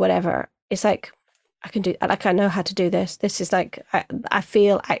do whatever, it's like, I know how to do this. This is like, I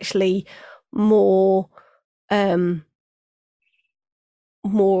feel actually more. I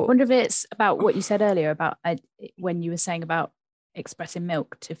wonder if it's about what you said earlier about when you were saying about expressing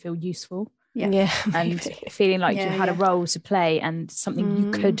milk to feel useful. And feeling like you had a role to play and something you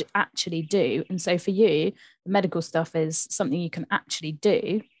could actually do. And so for you, the medical stuff is something you can actually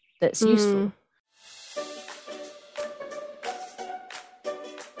do that's useful.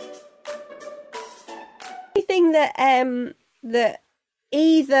 Anything that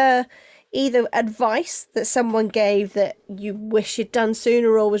either advice that someone gave that you wish you'd done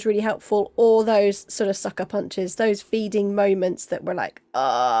sooner or was really helpful, or those sort of sucker punches, those feeding moments that were like,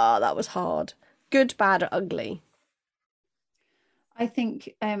 that was hard, good, bad, or ugly? I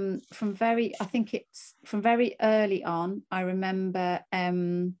think from very early on, I remember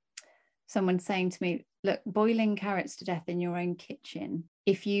someone saying to me, look, boiling carrots to death in your own kitchen,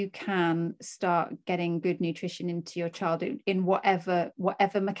 if you can start getting good nutrition into your child in whatever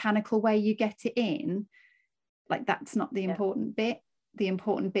mechanical way you get it in, like that's not the important bit. The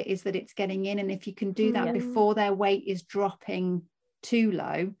important bit is that it's getting in, and if you can do that before their weight is dropping too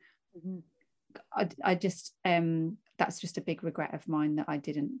low, I just that's just a big regret of mine that I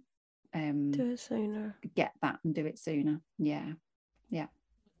didn't do it sooner, get that and do it sooner.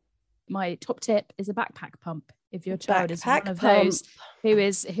 My top tip is a backpack pump. If your child is one of those who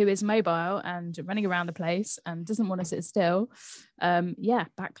is mobile and running around the place and doesn't want to sit still,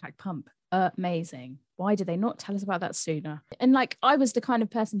 backpack pump, amazing. Why did they not tell us about that sooner? And like, I was the kind of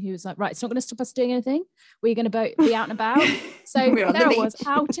person who was like, right, it's not going to stop us doing anything. We're going to be out and about. So there I was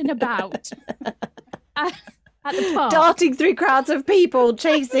out and about at the park, darting through crowds of people,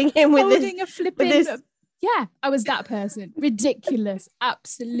 chasing him with holding a flipping Yeah, I was that person. Ridiculous.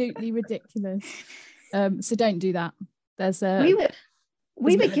 Absolutely ridiculous. So don't do that. There's a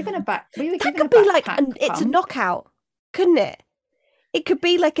we were given a back. We were That given could be a like backpack it's a pump. knockout, couldn't it? It could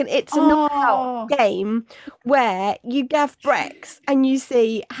be like it's a knockout game where you have Brex and you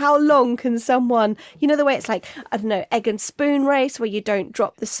see how long can someone, you know, the way it's like, I don't know, egg and spoon race where you don't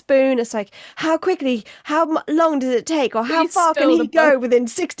drop the spoon. It's like, how quickly, long does it take? Or how far can he go within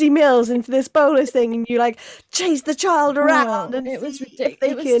 60 mils into this bolus thing? And you like chase the child around. And it was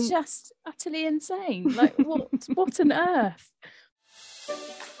ridiculous. It was just utterly insane. Like, what on earth?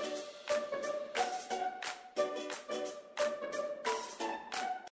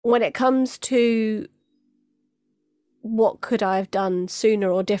 When it comes to what could I have done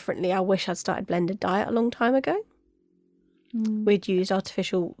sooner or differently, I wish I'd started blended diet a long time ago. We'd used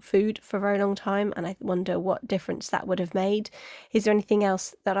artificial food for a very long time, and I wonder what difference that would have made. Is there anything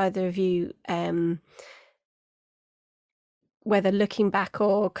else that either of you, whether looking back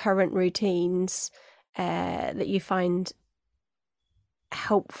or current routines, that you find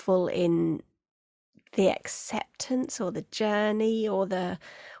helpful in the acceptance or the journey or the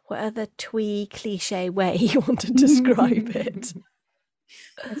whatever twee cliche way you want to describe it?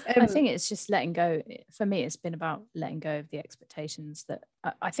 I think it's just letting go. For me, it's been about letting go of the expectations that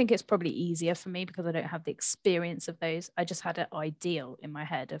I think it's probably easier for me because I don't have the experience of those. I just had an ideal in my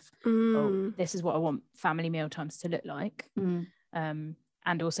head of, oh, this is what I want family meal times to look like. And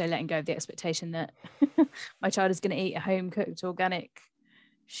also letting go of the expectation that my child is going to eat a home cooked organic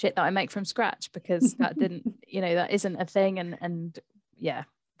shit that I make from scratch, because that didn't, that isn't a thing. And yeah,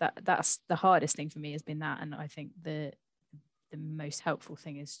 that's the hardest thing for me has been that. And I think the most helpful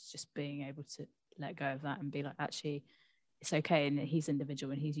thing is just being able to let go of that and be like, actually, it's okay, and he's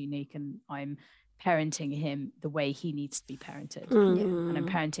individual and he's unique, and I'm parenting him the way he needs to be parented, and I'm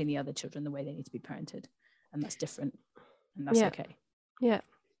parenting the other children the way they need to be parented, and that's different, and that's okay. Yeah.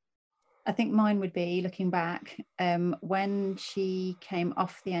 I think mine would be, looking back, when she came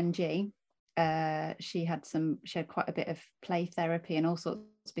off the NG, she had quite a bit of play therapy and all sorts,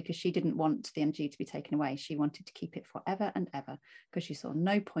 because she didn't want the NG to be taken away. She wanted to keep it forever and ever, because she saw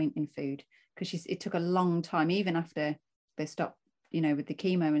no point in food, because it took a long time, even after they stopped, with the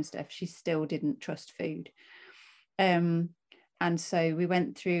chemo and stuff, she still didn't trust food. And so we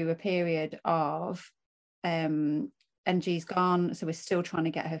went through a period of NG's gone, so we're still trying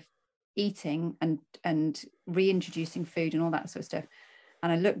to get her eating and reintroducing food and all that sort of stuff.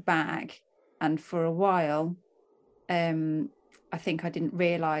 And I look back, and for a while, I think I didn't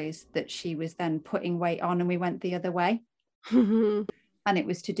realize that she was then putting weight on, and we went the other way. And it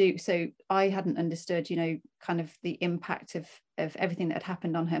was to do, so I hadn't understood, kind of the impact of everything that had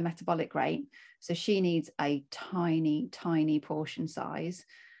happened on her metabolic rate. So she needs a tiny, tiny portion size,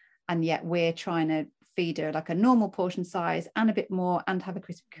 and yet we're trying to feed her like a normal portion size and a bit more, and have a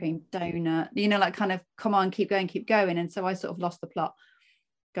Krispy Kreme donut, like kind of, come on, keep going. And so I sort of lost the plot,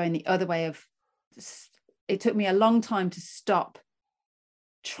 going the other way of, it took me a long time to stop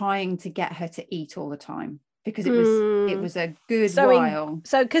trying to get her to eat all the time, because it was a good while.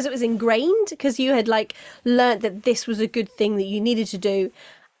 So because it was ingrained, because you had like learned that this was a good thing that you needed to do,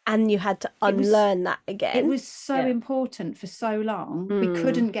 and you had to unlearn that again. It was so important for so long. We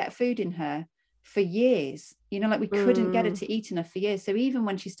couldn't get food in her for years, we couldn't get her to eat enough for years. So even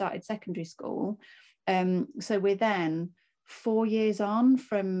when she started secondary school, so we're then 4 years on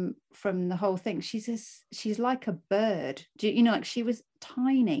from the whole thing, she's like a bird, like she was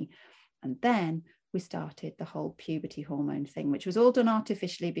tiny. And then we started the whole puberty hormone thing, which was all done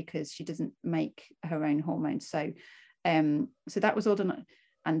artificially because she doesn't make her own hormones. So that was all done.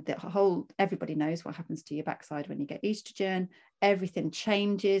 And everybody knows what happens to your backside when you get estrogen. Everything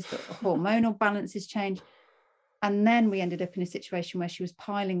changes, the hormonal balances change. And then we ended up in a situation where she was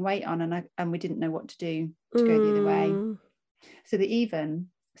piling weight on, and we didn't know what to do to go the other way. So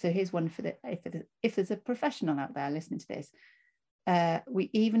here's one for if there's a professional out there listening to this,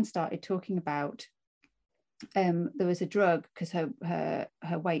 we even started talking about, there was a drug, because her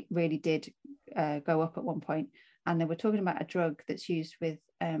weight really did go up at one point, and they were talking about a drug that's used with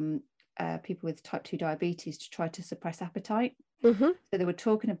people with type 2 diabetes to try to suppress appetite. So they were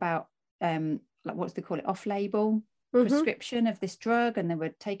talking about like, what do they call it, off-label prescription of this drug, and they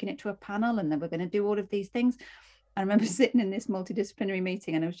were taking it to a panel, and they were going to do all of these things. I remember sitting in this multidisciplinary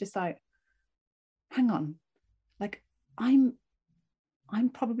meeting, and I was just like, hang on, like I'm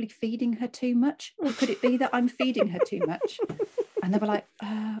probably feeding her too much. Or could it be that I'm feeding her too much? And they were like,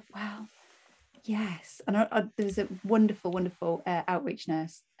 well, yes. And there was a wonderful outreach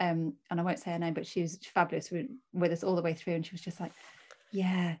nurse, and I won't say her name, but she was fabulous, with us all the way through, and she was just like,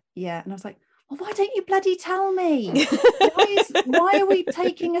 yeah. And I was like, well, why don't you bloody tell me? Why are we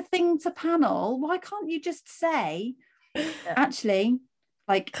taking a thing to panel? Why can't you just say, actually,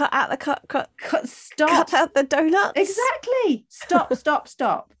 like, cut out the stop. Cut out the donuts. Exactly. Stop.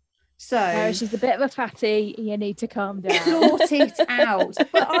 So she's a bit of a fatty. You need to calm down. Sort it out.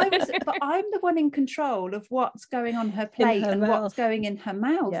 But I'm the one in control of what's going on her plate and what's going in her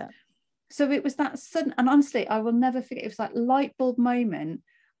mouth. Yeah. So it was that sudden, and honestly, I will never forget. It was like light bulb moment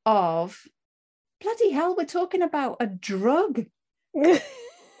of, bloody hell, we're talking about a drug. Yeah.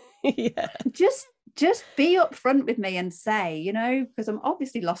 Just be upfront with me and say, you know, because I'm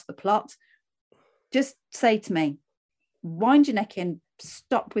obviously lost the plot. Just say to me, wind your neck in,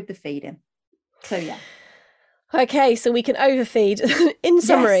 stop with the feeding. So yeah. Okay, so we can overfeed. In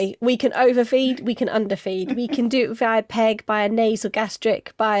summary, we can overfeed, we can underfeed. We can do it via PEG, via nasal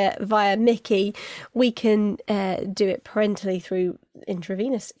gastric, via Mickey. We can do it parentally through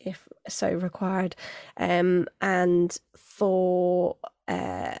intravenous if so required. And for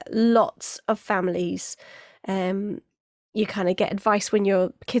lots of families, you kind of get advice when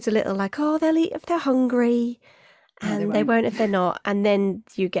your kids are little, like, oh, they'll eat if they're hungry. And they won't if they're not. And then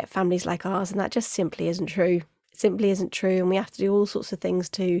you get families like ours, and that just simply isn't true. Simply isn't true. And we have to do all sorts of things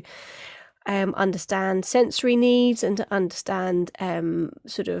to understand sensory needs and to understand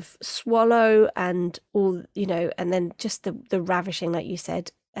sort of swallow and all, you know, and then just the ravishing, like you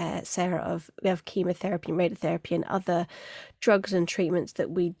said, Sarah, of chemotherapy and radiotherapy and other drugs and treatments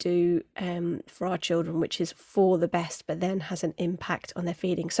that we do for our children, which is for the best, but then has an impact on their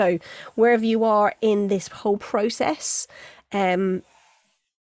feeding. So wherever you are in this whole process, it's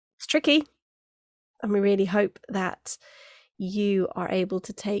tricky. And we really hope that you are able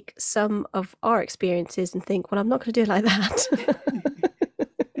to take some of our experiences and think, well, I'm not going to do it like that.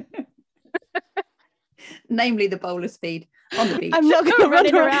 Namely the bolus feed on the beach. I'm not going to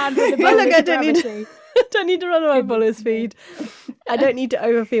run around with the bolus. I don't need to run around bolus feed. I don't need to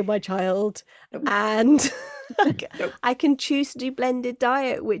overfeed my child. Nope. And Nope. I can choose to do blended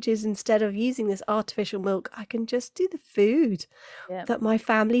diet, which is, instead of using this artificial milk, I can just do the food that my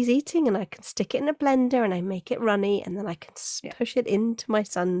family's eating, and I can stick it in a blender and I make it runny, and then I can push it into my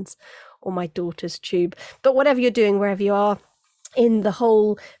son's or my daughter's tube. But whatever you're doing, wherever you are in the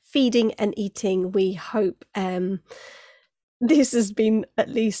whole feeding and eating, we hope this has been at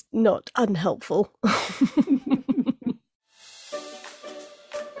least not unhelpful.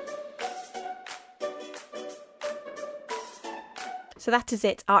 So that is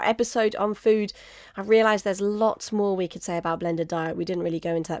it, our episode on food. I realise there's lots more we could say about blended diet. We didn't really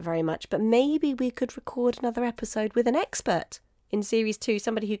go into that very much, but maybe we could record another episode with an expert in series 2,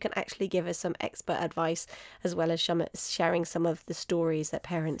 somebody who can actually give us some expert advice, as well as sharing some of the stories that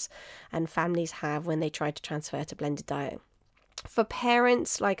parents and families have when they try to transfer to blended diet. For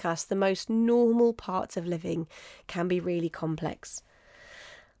parents like us, the most normal parts of living can be really complex,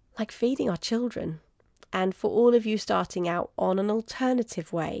 like feeding our children. And for all of you starting out on an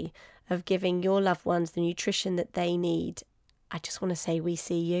alternative way of giving your loved ones the nutrition that they need, I just want to say we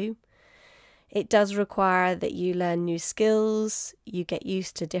see you. It does require that you learn new skills, you get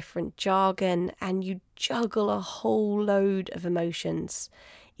used to different jargon, and you juggle a whole load of emotions.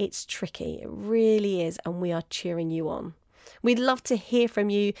 It's tricky, it really is, and we are cheering you on. We'd love to hear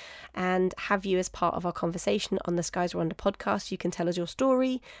from you and have you as part of our conversation on the Skies Are Under podcast. You can tell us your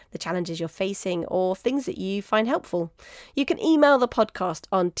story, the challenges you're facing, or things that you find helpful. You can email the podcast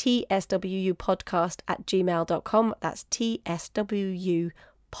on tswupodcast@gmail.com. That's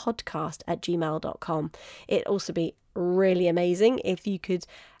tswupodcast@gmail.com. It'd also be really amazing if you could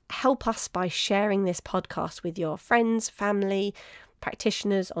help us by sharing this podcast with your friends, family,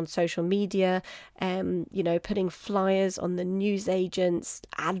 practitioners on social media, putting flyers on the newsagents,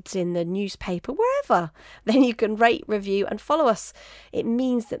 ads in the newspaper, wherever. Then you can rate, review and follow us. It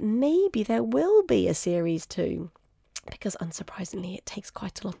means that maybe there will be a series 2, because unsurprisingly it takes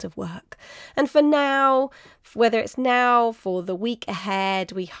quite a lot of work. And for now, whether it's now, for the week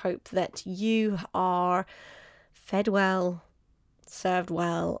ahead, we hope that you are fed well, served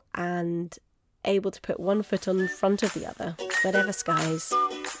well, and able to put one foot in front of the other, whatever skies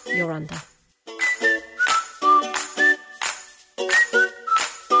you're under.